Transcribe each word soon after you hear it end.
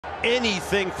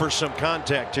anything for some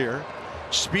contact here.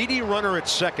 Speedy runner at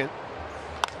second.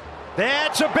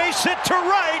 That's a base hit to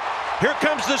right. Here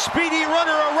comes the speedy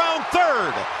runner around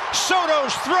third.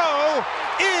 Soto's throw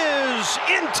is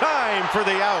in time for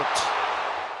the out.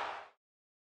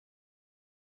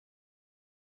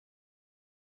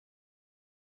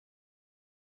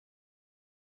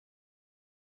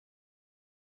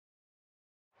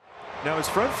 Now his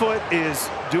front foot is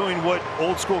doing what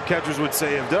old school catchers would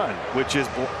say have done, which is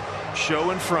show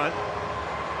in front,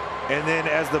 and then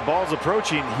as the ball's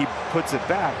approaching, he puts it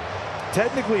back.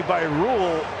 Technically, by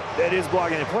rule, that is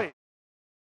blocking the plate.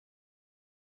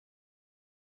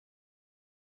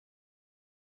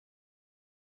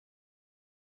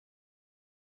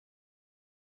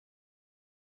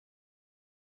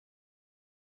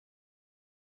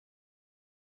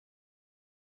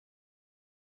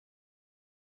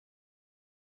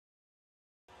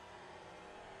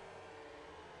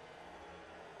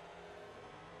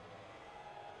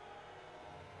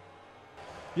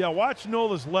 Yeah, watch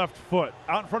Nola's left foot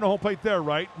out in front of home plate there,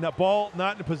 right? And that ball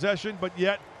not in possession, but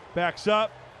yet backs up.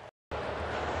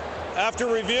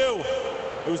 After review,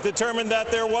 it was determined that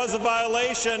there was a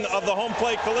violation of the home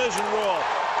plate collision rule.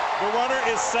 The runner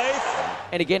is safe.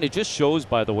 And again, it just shows,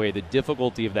 by the way, the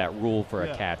difficulty of that rule for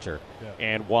a catcher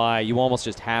and why you almost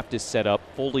just have to set up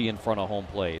fully in front of home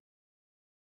plate.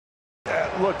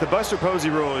 Look, the Buster Posey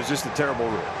rule is just a terrible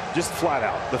rule, just flat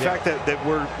out. The fact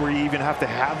that we even have to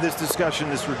have this discussion,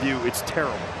 this review, it's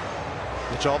terrible.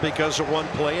 It's all because of one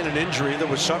play and an injury that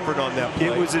was suffered on that play.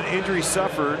 It was an injury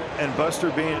suffered, and Buster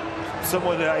being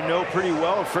someone that I know pretty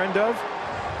well, a friend of,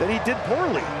 that he did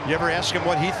poorly. You ever ask him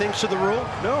what he thinks of the rule?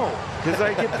 No, because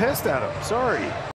I get pissed at him. Sorry.